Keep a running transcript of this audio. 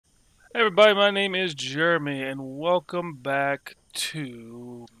Hey everybody, my name is Jeremy, and welcome back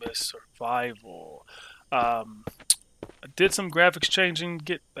to Miss Survival. I did some graphics changing.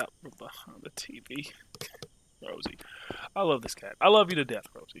 Get out of the TV, Rosie. I love this cat. I love you to death,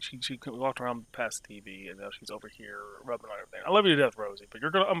 Rosie. She walked around past the TV, and now she's over here rubbing on everything. I love you to death, Rosie, but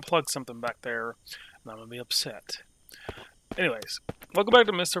you're gonna unplug something back there, and I'm gonna be upset. Anyways, welcome back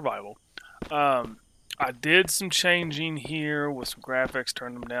to Miss Survival. Um, I did some changing here with some graphics,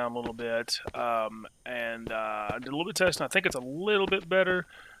 turned them down a little bit, and I did a little bit of testing. I think it's a little bit better.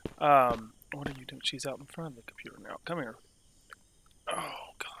 What are you doing? She's out in front of the computer now. Come here.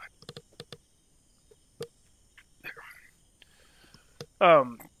 Oh God.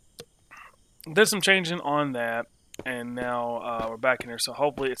 Um, did some changing on that, and now we're back in here. So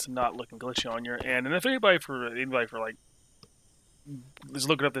hopefully it's not looking glitchy on your end. And if anybody for like is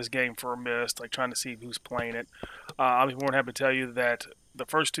looking up this game for a mist, like trying to see who's playing it, I'll be more than happy to tell you that the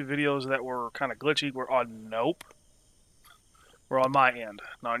first two videos that were kind of glitchy were on Nope. Were on my end,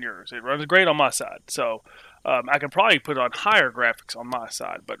 not on yours. It runs great on my side, so I can probably put it on higher graphics on my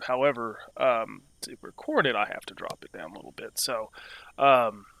side. But however, to record it, I have to drop it down a little bit. So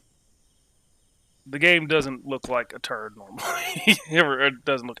um, the game doesn't look like a turd normally. It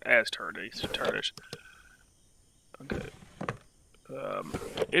doesn't look as turdish. Okay. Um,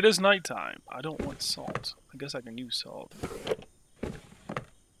 it is nighttime. I don't want salt. I guess I can use salt.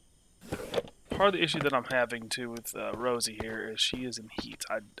 Part of the issue that I'm having too with Rosie here is she is in heat.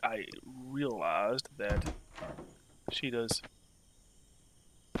 I realized that she does.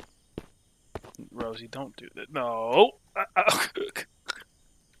 Rosie, don't do that. No,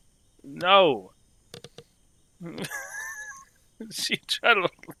 no. She tried to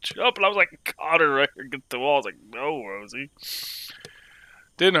jump, and I was like, caught her right against the wall. I was like, no, Rosie.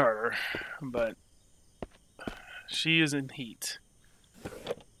 Didn't hurt her, but she is in heat.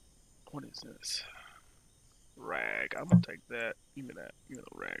 What is this? Rag. I'm gonna take that. Give me that. Give me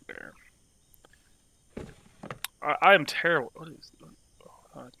the rag there. I am terrible. What is?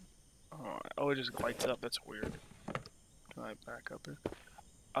 Oh, it just lights up. That's weird. Can I back up here?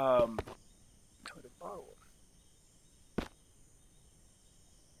 Um, can I bottle?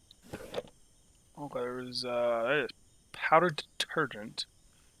 Okay, there's that is powdered detergent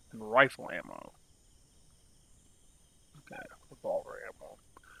and rifle ammo. Okay, revolver ammo.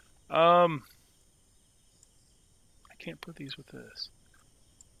 I can't put these with this.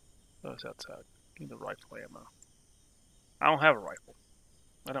 Oh, it's outside. Give me the rifle ammo. I don't have a rifle.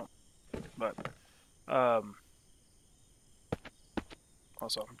 I don't. But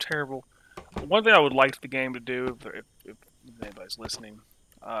also I'm terrible. One thing I would like the game to do, if anybody's listening,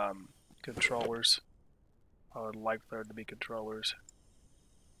 controllers. I would like there to be controllers.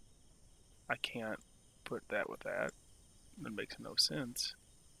 I can't put that with that. That makes no sense.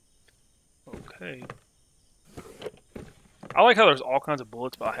 Okay. I like how there's all kinds of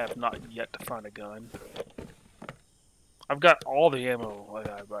bullets, but I have not yet to find a gun. I've got all the ammo like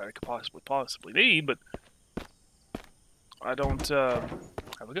I could possibly need, but I don't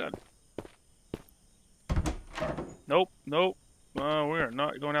have a gun. Nope, nope. We are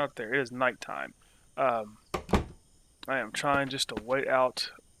not going out there. It is nighttime. I am trying just to wait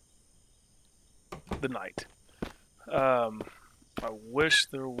out the night. I wish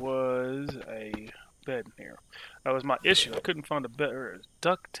there was a bed in here. That was my issue. I couldn't find a bed. There is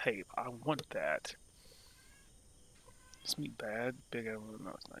duct tape. I want that. Is meat bad? Big ammo?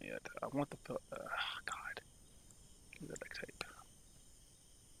 No, it's not yet. I want the God. Give me the duct tape.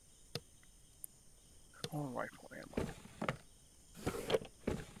 I want rifle ammo.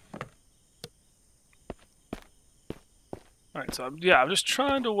 Alright, so I'm just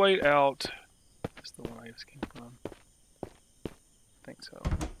trying to wait out. Is the one I just came from? I think so.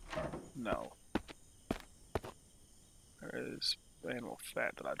 No. There is animal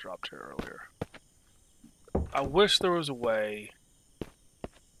fat that I dropped here earlier. I wish there was a way.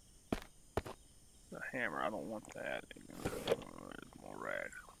 The hammer, I don't want that. More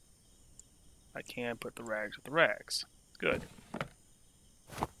rag. I can put the rags with the rags. Good.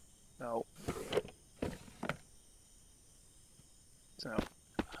 No. So,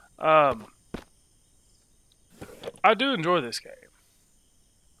 I do enjoy this game.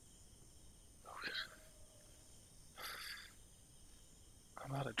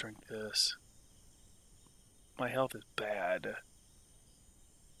 I'm about to drink this. My health is bad.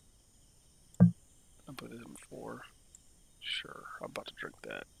 I put this in 4. Sure, I'm about to drink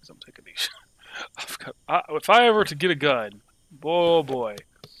that because I'm taking these. If I ever to get a gun, oh boy.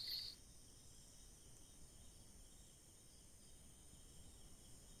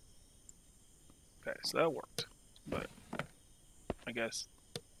 Okay, so that worked, but I guess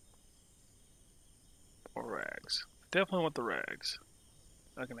More rags. Definitely want the rags.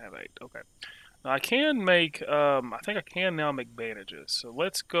 I can have 8. Okay. Now I can make, I think I can now make bandages. So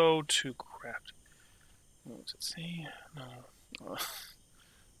let's go to craft. What was it? See? No.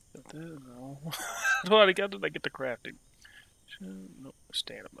 No. How did I get to crafting? No,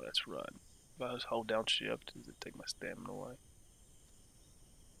 stamina. That's run. If I just hold down shift, does it take my stamina away?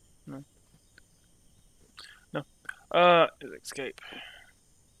 No. No. Is escape?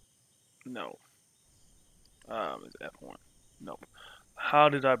 No. Is F1? Nope. How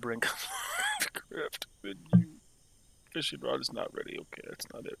did I bring the craft menu? Fishing rod is not ready. Okay, that's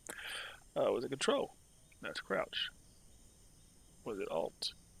not it. Was it control? That's crouch. Was it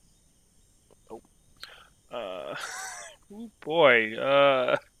alt? Oh. Oh boy.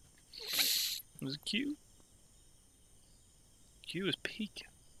 Was it Q? Q is peak.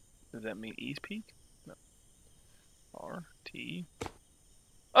 Does that mean E's peak? No. R, T.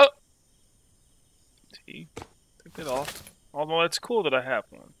 Oh! T. Take that off. Although it's cool that I have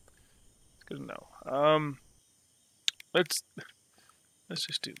one. It's good to know. Let's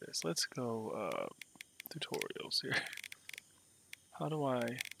just do this. Let's go tutorials here. How do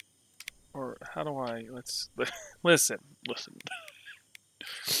I let's listen.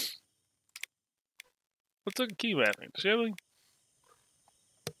 Let's look at key mapping, shall we?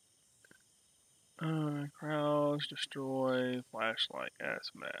 Crouch, destroy, flashlight,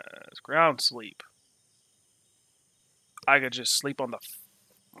 SMS, ground sleep. I could just sleep on the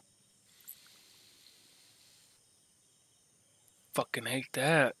fucking hate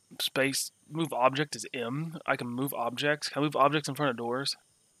that. Space, move object is M. I can move objects. Can I move objects in front of doors?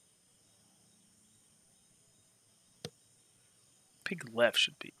 Pick left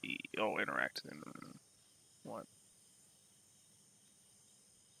should be, oh, interact. What?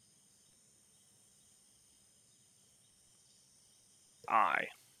 I.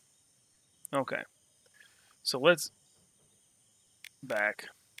 Okay. So let's back,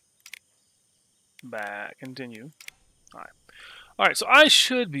 continue. Alright, so I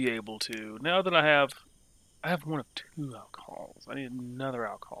should be able to, now that I have one of 2 alcohols. I need another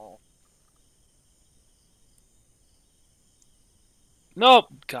alcohol.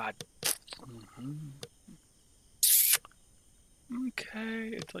 Nope! God. Okay,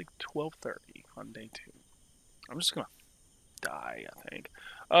 it's like 12:30 on day 2. I'm just gonna die, I think.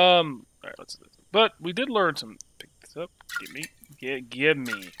 Alright, let's do this. But we did learn some. Pick this up. Give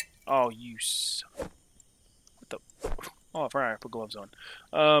me. Oh, you son. What the? Oh, I forgot I put gloves on.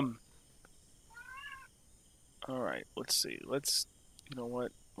 Alright, let's see. Let's. You know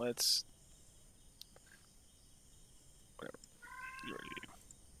what? Let's. Whatever. You already do.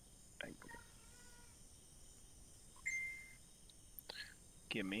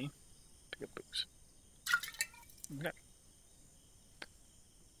 Give me. Pick up boots. Okay.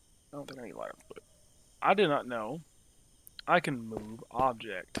 I don't think I need light on foot. I did not know I can move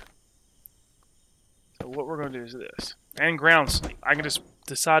object. So what we're going to do is this. And ground sleep. I can just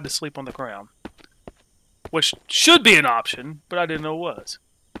decide to sleep on the ground. Which should be an option, but I didn't know it was.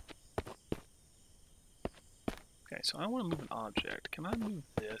 Okay, so I want to move an object. Can I move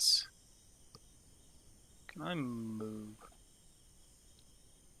this? Can I move?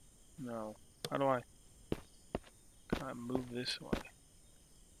 No. How do I? Can I move this way?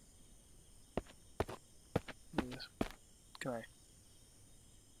 Move this. Can I?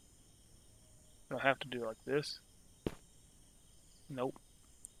 Do I have to do like this? Nope.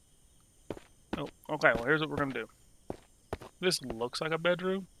 Nope. Okay, well here's what we're gonna do. This looks like a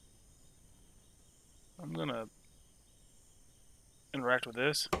bedroom. I'm gonna interact with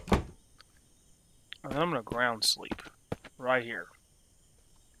this. And then I'm gonna ground sleep. Right here.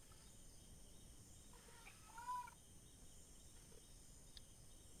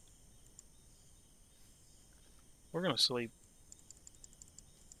 We're gonna sleep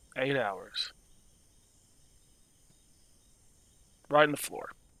 8 hours. Right in the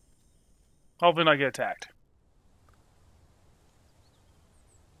floor. Hopefully not get attacked.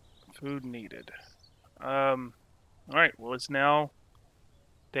 Food needed. Alright, well it's now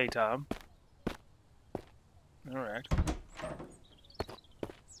daytime. Alright.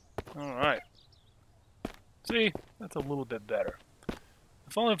 Alright. See, that's a little bit better.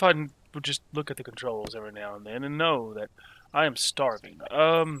 If only if I would just look at the controls every now and then and know that I am starving.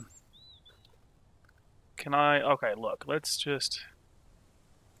 Can I? Okay, look, let's just...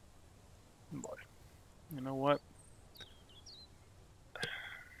 Boy, you know what?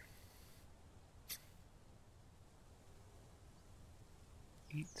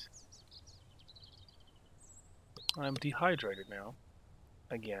 Eat. I'm dehydrated now.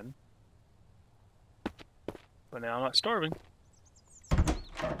 Again. But now I'm not starving.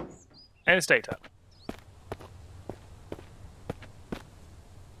 And it's daytime.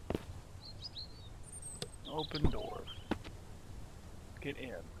 Open door. Get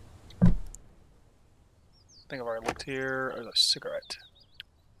in. I think I've already looked here. There's a cigarette.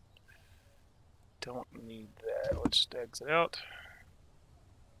 Don't need that. Let's just exit out.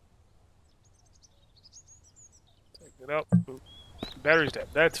 Exit out. Ooh. Battery's dead.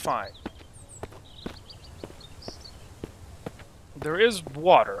 That's fine. There is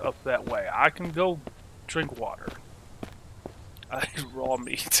water up that way. I can go drink water. I eat raw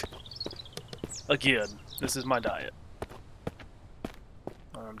meat. Again, this is my diet.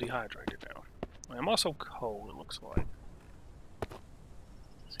 I'm dehydrated now. I'm also cold, it looks like.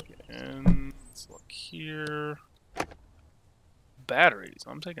 Let's get in. Let's look here. Batteries.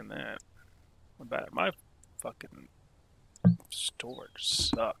 I'm taking that. My fucking storage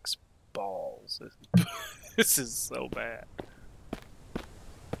sucks balls. This is so bad.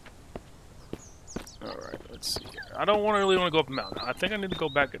 Alright, let's see here. I don't really want to go up the mountain. I think I need to go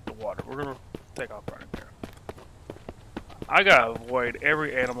back at the water. We're going to take off running here. I gotta avoid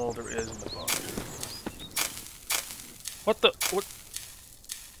every animal there is in the book. What the? What?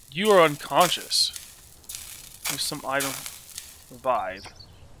 You are unconscious. Use some item. Revive.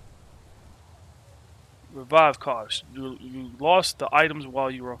 Revive cost. You lost the items while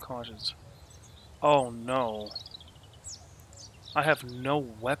you were unconscious. Oh no. I have no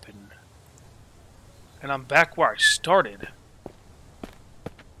weapon. And I'm back where I started.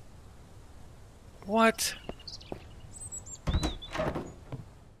 What?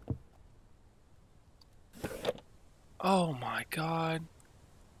 Oh my god.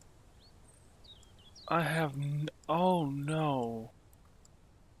 I have oh no.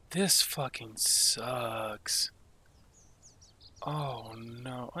 This fucking sucks. Oh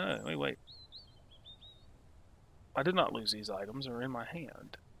no. Wait. I did not lose these items. They're in my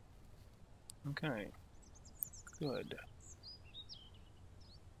hand. Okay. Good.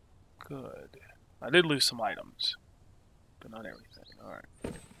 Good. I did lose some items. But not everything. Alright.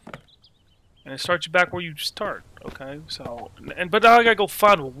 And it starts you back where you start. Okay, so... But now I gotta go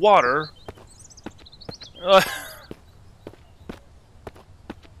find water. Oh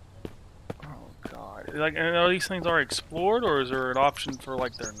god. Like, and are these things already explored, or is there an option for,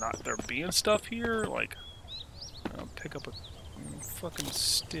 like, there being stuff here? Like, I'll pick up a fucking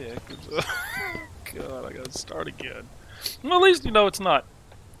stick. God, I gotta start again. Well, at least you know it's not.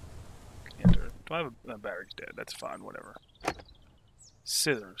 Enter. Do I have a battery's dead? That's fine, whatever.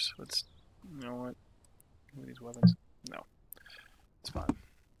 Scissors. Let's. You know what? Give me these weapons. No. It's fine.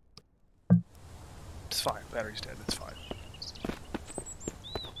 It's fine. Battery's dead. It's fine.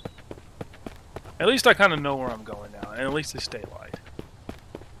 At least I kind of know where I'm going now, and at least it's daylight.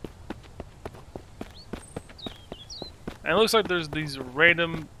 And it looks like there's these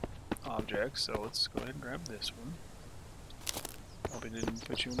random objects, so let's go ahead and grab this one. Hope it didn't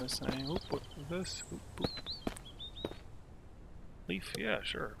put you in this thing. Oop, what is this? Oop, oop. Leaf? Yeah,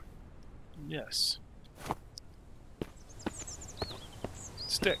 sure. Yes.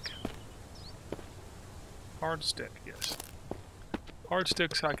 Stick. Hard stick, yes. Hard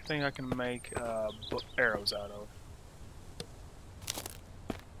sticks I think I can make arrows out of.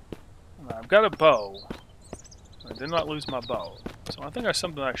 I've got a bow. I did not lose my bow. So I think that's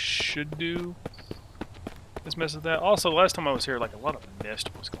something I should do. Just mess with that. Also, last time I was here, like, a lot of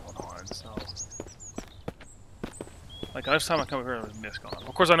mist was going on, so... Like, last time I come over here, there was mist going on.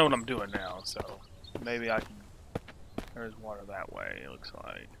 Of course, I know what I'm doing now, so... Maybe I can... There's water that way, it looks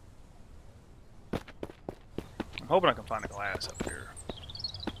like. I'm hoping I can find a glass up here.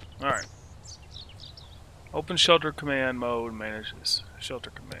 Alright. Open shelter command mode, manage this. Shelter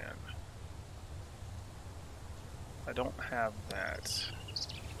command. I don't have that.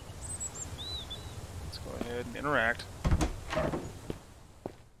 Let's go ahead and interact.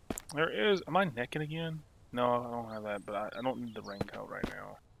 There is... Am I naked again? No, I don't have that, but I don't need the raincoat right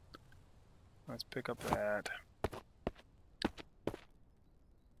now. Let's pick up that.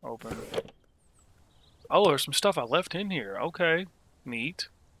 Open. Oh, there's some stuff I left in here. Okay. Neat.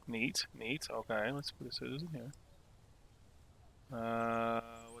 Neat. Neat. Okay, let's put the scissors in here.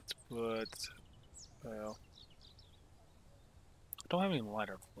 Let's put... Well... I don't have any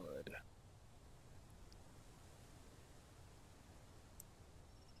lighter fluid.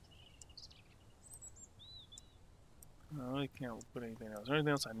 I really can't put anything else. Is there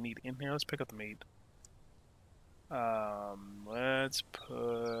anything else I need in here? Let's pick up the meat. Let's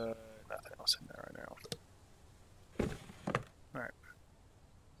put nothing else in there right now. Alright.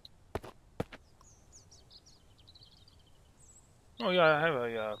 Oh yeah, I have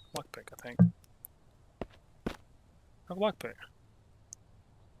a lockpick, I think. I have a lockpick.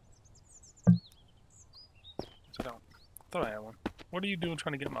 I don't. I thought I had one. What are you doing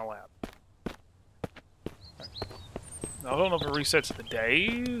trying to get in my lap? I don't know if it resets the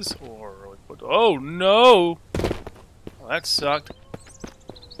days or like what. Oh no! Well, that sucked.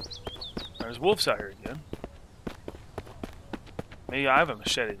 There's wolves out here again. Maybe I have a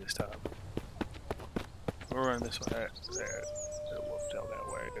machete this time. We're running this way. There. A wolf down that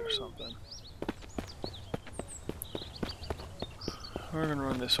way or something. We're gonna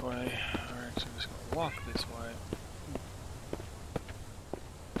run this way. We're actually just gonna walk this way.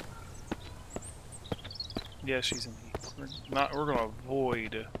 Yeah, she's in heat. We're gonna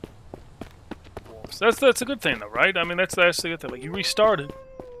avoid wolves. That's a good thing though, right? I mean that's the good thing. Like you restarted.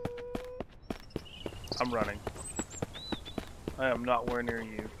 I'm running. I am not where near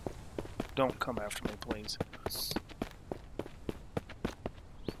you. Don't come after me, please.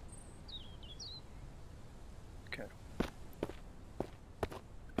 Okay. I'm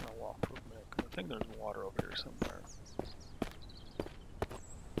gonna walk for a minute. I think there's water over here somewhere.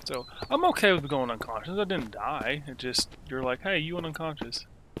 So I'm okay with going unconscious. I didn't die. It just you're like, hey, you went unconscious.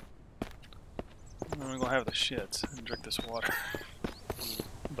 I'm gonna have the shits and drink this water.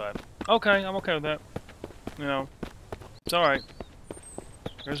 But okay, I'm okay with that. You know, it's all right.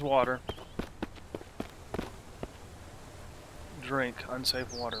 There's water. Drink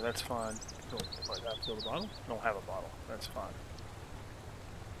unsafe water. That's fine. Like I fill the bottle. Don't have a bottle. That's fine.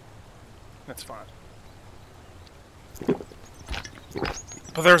 That's fine.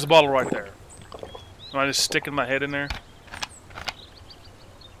 But there's a bottle right there. Am I just sticking my head in there?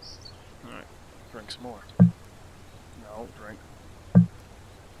 Alright. Drink some more. No, drink.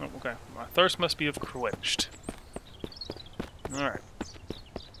 Oh, okay. My thirst must be quenched. Alright.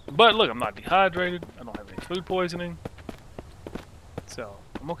 But look, I'm not dehydrated. I don't have any food poisoning. So,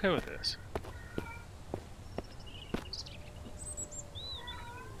 I'm okay with this.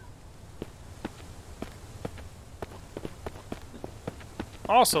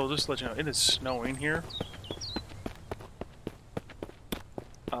 Also, just to let you know, it is snowing here.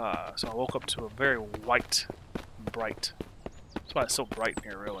 So I woke up to a very white, bright. That's why it's so bright in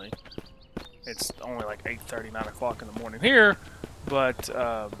here, really. It's only like 8:30, 9 o'clock in the morning here, but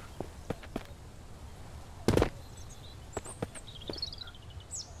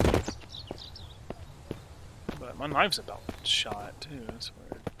my knife's about shot too. That's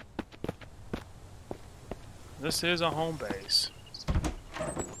weird. This is a home base.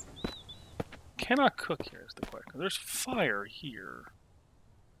 Can I cook here is the question. There's fire here.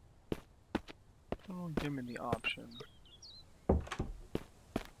 Don't give me the option.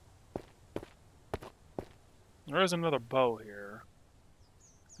 There is another bow here.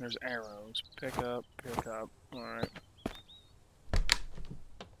 There's arrows. Pick up, pick up. Alright.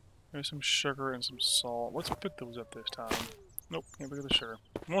 There's some sugar and some salt. Let's pick those up this time. Nope, can't pick up the sugar.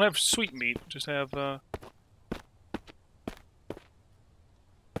 We won't have sweet meat, just have,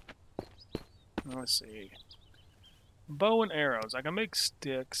 let's see. Bow and arrows. I can make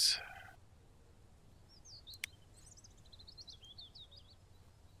sticks.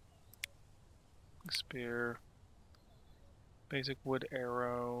 Spear. Basic wood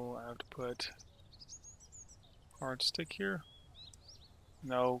arrow. I have to put hard stick here.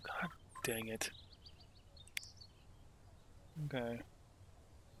 No, god dang it. Okay.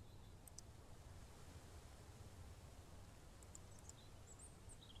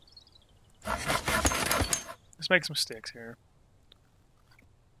 Let's make some sticks here.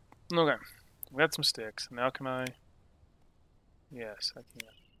 Okay. We got some sticks. Now can I... Yes, I can.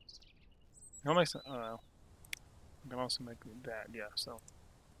 How am I... Oh, no. I can also make that, yeah, so...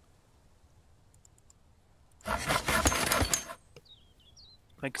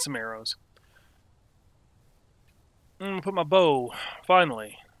 Make some arrows. Put my bow.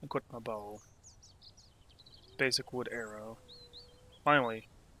 Finally. Equip my bow. Basic wood arrow. Finally.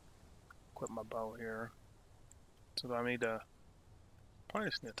 Equip my bow here. So do I need to... Probably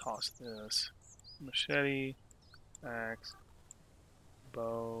just need to toss this. Machete. Axe.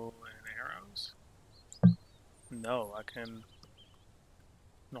 Bow and arrows. No, I can...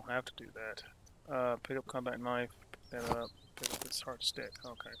 Don't have to do that. Pick up combat knife. Pick that up. Pick up this hard stick.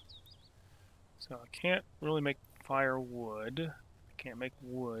 Okay. So I can't really make firewood. I can't make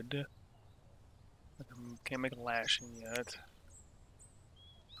wood. I can't make lashing yet.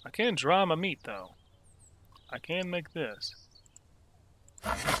 I can dry my meat though. I can make this.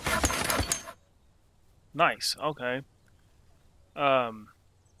 Nice. Okay. Alright,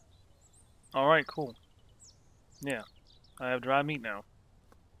 cool. Yeah. I have dry meat now.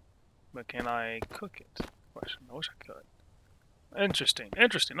 But can I cook it? Question. I wish I could. Interesting.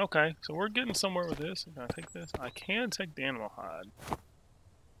 Interesting. Okay. So we're getting somewhere with this. Can I take this? I can take the animal hide.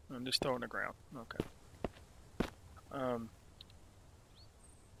 And just throw it in the ground. Okay.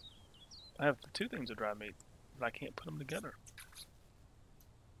 I have two things of dry meat. but I can't put them together.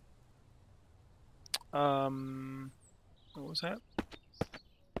 What was that?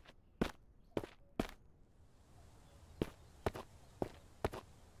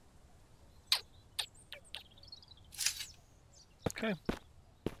 Okay.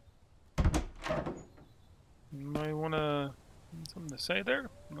 You might want to something to say there?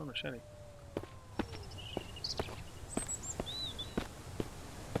 No machete.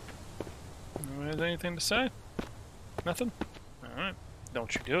 No one has anything to say? Nothing? Alright.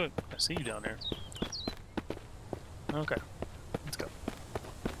 Don't you do it. I see you down there. Okay. Let's go.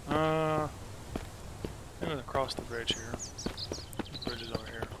 I'm gonna cross the bridge here. The bridge is over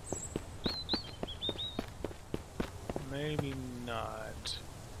here. Maybe not.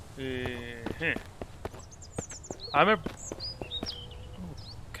 I remember.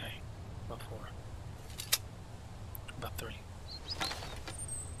 Okay. About 4. About 3.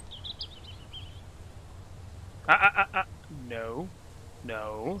 No.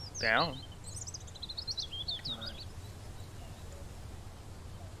 No. Down. Alright.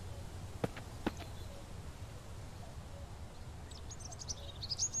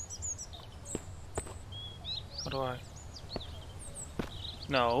 How do I?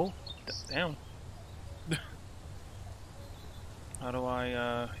 No. Down. How do I,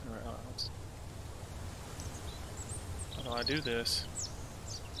 how do I do this?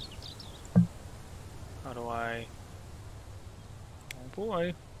 How do I... Oh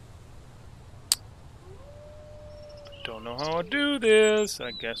boy. Don't know how I do this. I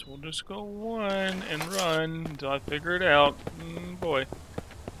guess we'll just go 1 and run until I figure it out. Boy.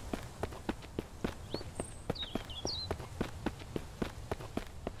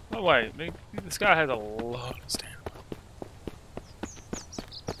 Oh wait, this guy has a lot of stamina.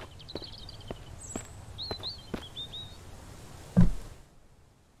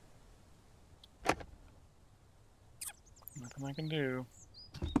 Nothing I can do.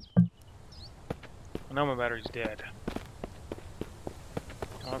 I know my battery's dead.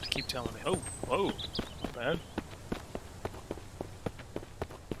 Don't have to keep telling me. Oh, whoa, not bad.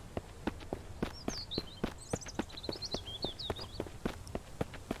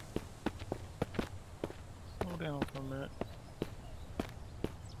 Slow down for a minute.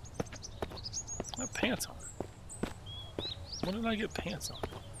 I have pants on. When did I get pants on?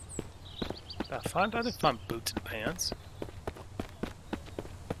 I didn't find boots and pants.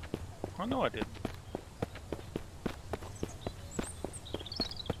 Oh no, I didn't.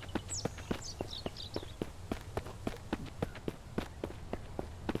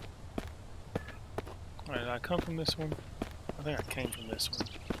 Alright, did I come from this one? I think I came from this one.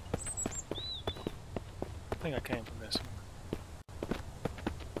 I think I came from this one.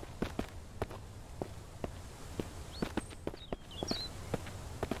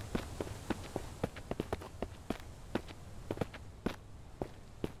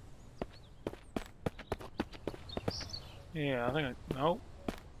 Yeah, I think nope.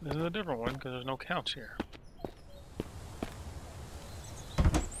 This is a different one because there's no couch here.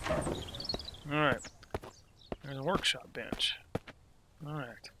 Alright. There's a workshop bench.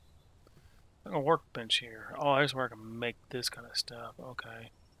 Alright. There's a workbench here. Oh, there's where I can make this kind of stuff.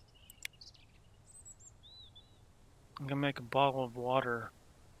 Okay. I can make a bottle of water.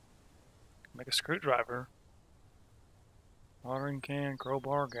 Make a screwdriver. Watering can,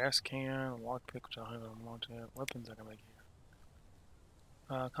 crowbar, gas can, lockpick, which I haven't wanted. Weapons I can make here.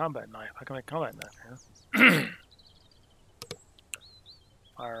 Combat knife. I can make combat knife here.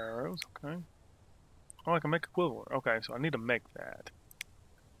 Fire arrows, okay. Oh, I can make a quiver. Okay, so I need to make that.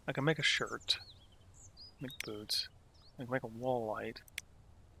 I can make a shirt. Make boots. I can make a wall light.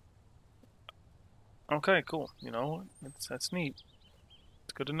 Okay, cool. You know, that's neat.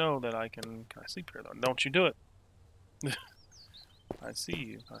 It's good to know that I can I sleep here though? Don't you do it. I see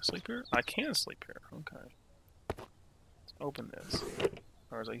you. Can I sleep here? I can sleep here. Okay. Let's open this.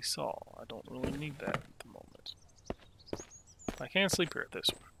 There's a saw. I don't really need that at the moment. I can sleep here at this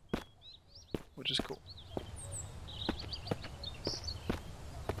one, which is cool.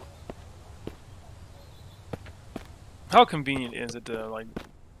 How convenient is it to, like,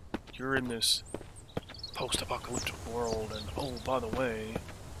 you're in this post-apocalyptic world, and oh, by the way,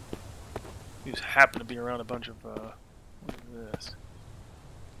 you just happen to be around a bunch of, what is this?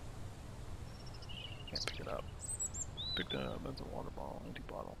 Can't pick it up. Picked it up. That's a water bottle, empty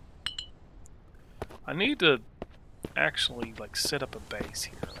bottle. I need to actually, like, set up a base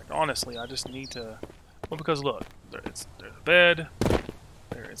here. Like, honestly, I just need to, well, because look, there's a bed,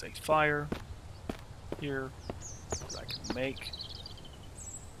 there is a fire here that I can make.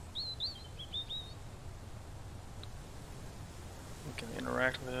 We can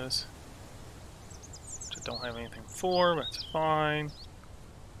interact with this, which I don't have anything for. That's fine.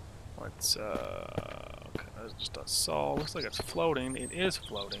 Let's, okay, that's just a saw. Looks like it's floating. It is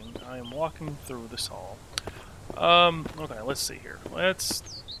floating. I am walking through the saw. Okay, let's see here.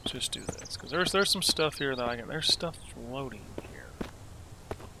 Let's just do this, because there's some stuff here that I can, there's stuff floating here.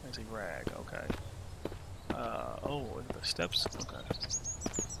 There's a rag, okay. Oh, look at the steps, okay.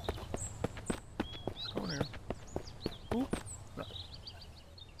 Let's go in here. Ooh, no.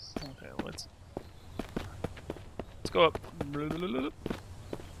 Okay, let's go up.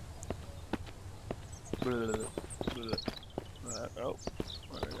 Oh,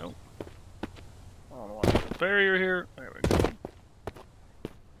 there we go. I don't know why there's a barrier here. There we go.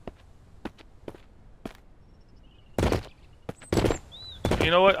 You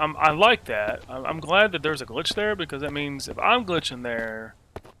know what? I like that. I'm glad that there's a glitch there, because that means if I'm glitching there,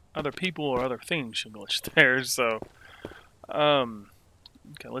 other people or other things should glitch there. So,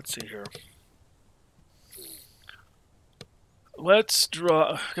 okay, let's see here. Let's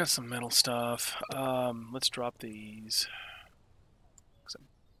draw. Got some metal stuff. Let's drop these. Cause I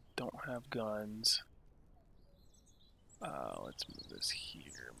don't have guns. Let's move this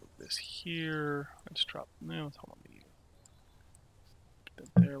here. Move this here. Let's drop. No, let's hold on to you.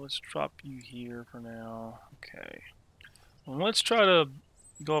 Put that there. Let's drop you here for now. Okay. Well, let's try to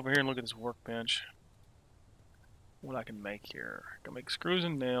go over here and look at this workbench. What I can make here. I can make screws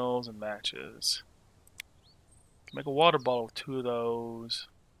and nails and matches. Make a water bottle with 2 of those,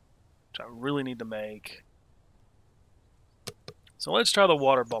 which I really need to make. So let's try the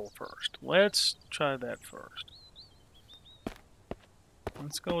water bottle first. Let's try that first.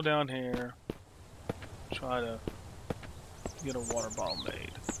 Let's go down here, try to get a water bottle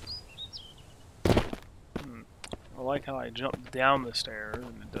made. I like how I jump down the stairs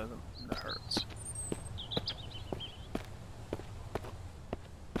and it doesn't, it hurts.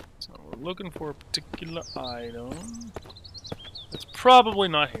 Looking for a particular item. It's probably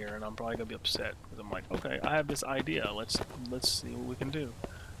not here, and I'm probably gonna be upset because I'm like, okay, I have this idea. Let's see what we can do.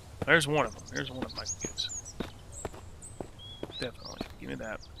 There's one of them. There's one of my use. Definitely, give me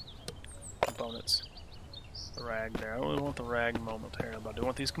that. Components. The rag there. I don't really want the rag momentarily, but I do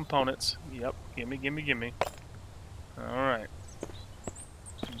want these components. Yep. Gimme, gimme, gimme. All right.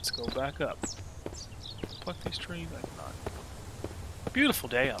 Let's go back up. Pluck these trees. I cannot. Beautiful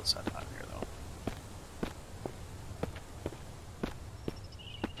day outside out here, though.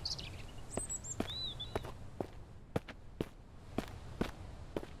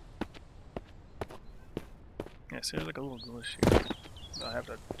 Yeah, see, there's like a little glitch here. I have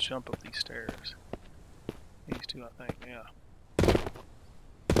to jump up these stairs. These two, I think, yeah.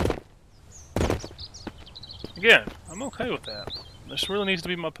 Again, I'm okay with that. This really needs to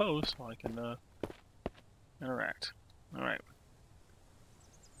be my pose so I can interact. Alright.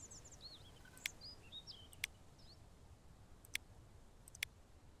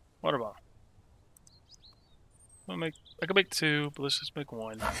 Water bottle. I can make 2, but let's just make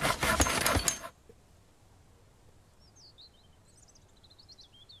 1. Let's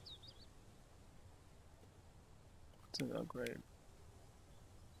upgrade.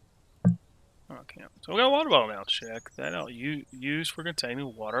 Oh, I can't. So we got a water bottle now. Check that out. Used for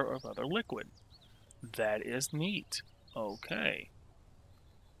containing water or other liquid. That is neat. Okay.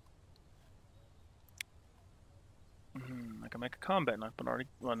 I can make a combat knife, but already.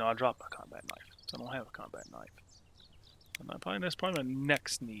 Well, no, I dropped my combat knife, so I don't have a combat knife. And that's probably my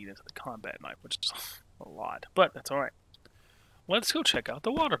next need is the combat knife, which is a lot, but that's all right. Let's go check out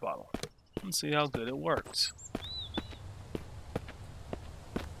the water bottle and see how good it works.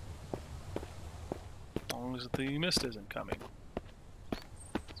 As long as the mist isn't coming,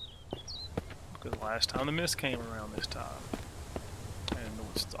 because last time the mist came around this time, and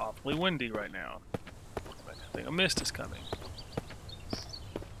it's awfully windy right now. I think a mist is coming.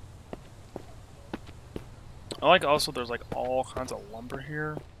 I like also there's like all kinds of lumber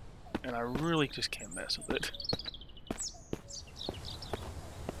here, and I really just can't mess with it.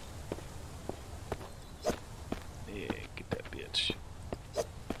 Yeah, get that bitch.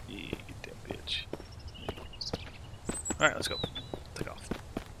 Yeah, get that bitch. Alright, let's go. Take off.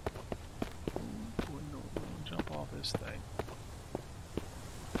 Jump off this thing.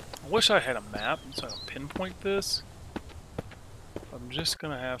 I wish I had a map so I can pinpoint this. I'm just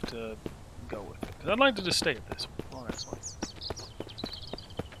gonna have to go with it. Because I'd like to just stay at this one, honestly.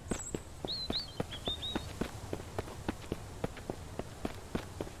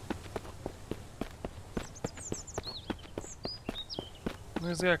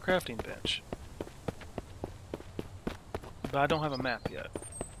 Where's the crafting bench? But I don't have a map yet.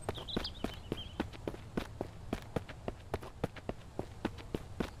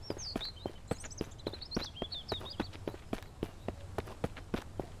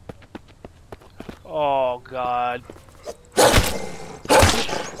 Oh, God.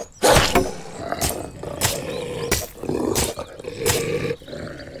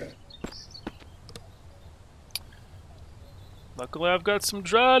 Luckily, I've got some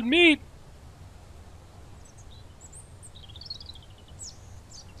dried meat.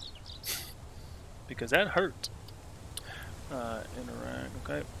 Because that hurt. Interact,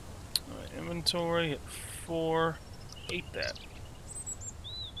 okay. Inventory, hit 4. Ate that.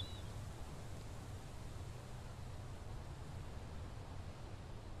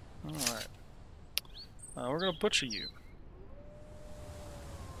 Alright. We're gonna butcher you.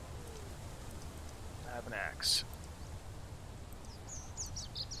 I have an axe.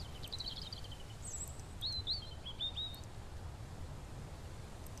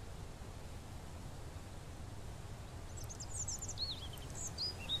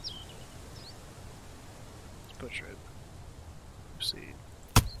 Butcher it. Proceed.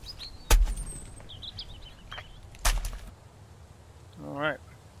 Alright.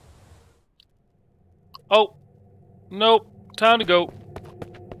 Oh! Nope. Time to go.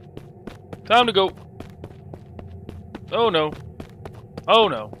 Time to go. Oh no. Oh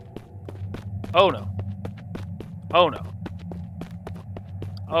no. Oh no. Oh no.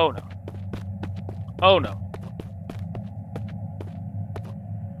 Oh no. Oh no.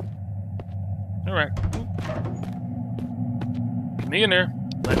 Alright. Get me in there.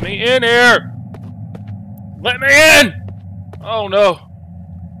 Let me in here! Let me in! Oh no.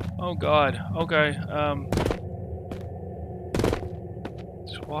 Oh god. Okay.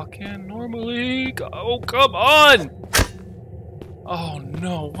 Just walk in normally. Oh, come on! Oh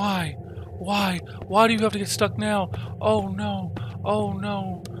no. Why? Why? Why do you have to get stuck now? Oh no. Oh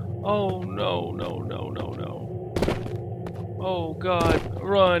no. Oh no. No, no, no, no. Oh god.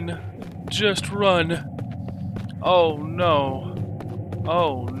 Run. Just run. Oh no.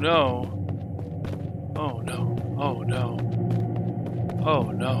 Oh no. Oh no. Oh no. Oh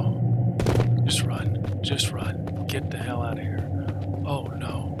no. Just run. Just run. Get the hell out of here. Oh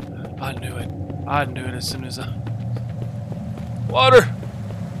no. I knew it. I knew it as soon as I... Water!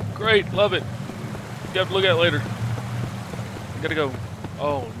 Great. Love it. You have to look at it later. I gotta go.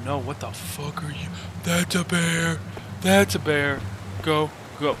 Oh no. What the fuck are you? That's a bear. That's a bear. Go.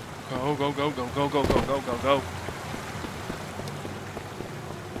 Go. Go, go, go, go, go, go, go, go, go, go.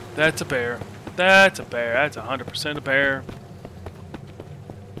 That's a bear. That's a bear. That's 100% a bear.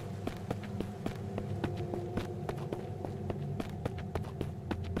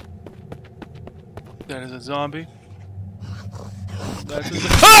 That is a zombie. That's a zombie.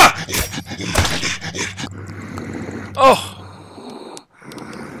 Ah! Oh!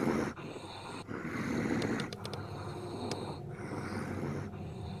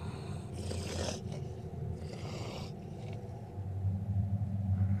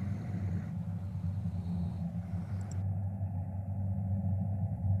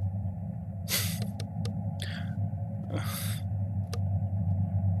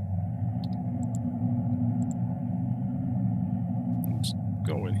 Let's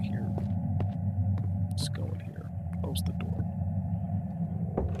go in here. Let's go in here. Close the door.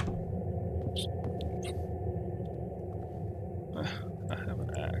 I have an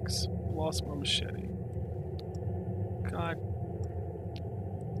axe. Lost my machete. God.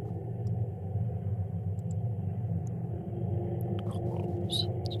 Close.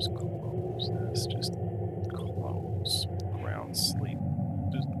 Just close this. Just close. Ground sleep.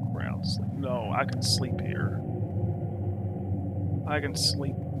 Just ground sleep. No, I can sleep here. I can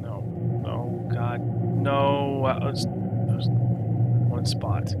sleep. No. No, God. No. There's one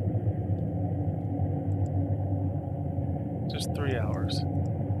spot. Just 3 hours.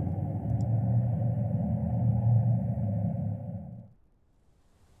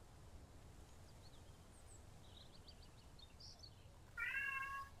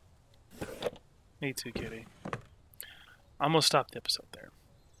 Me too, kitty. I'm gonna stop the episode there.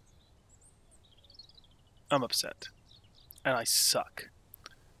 I'm upset. And I suck.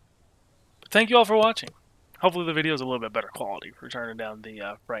 But thank you all for watching. Hopefully the video is a little bit better quality for turning down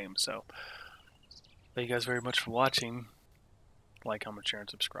the frames. So, thank you guys very much for watching. Like, comment, share, and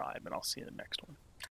subscribe. And I'll see you in the next one.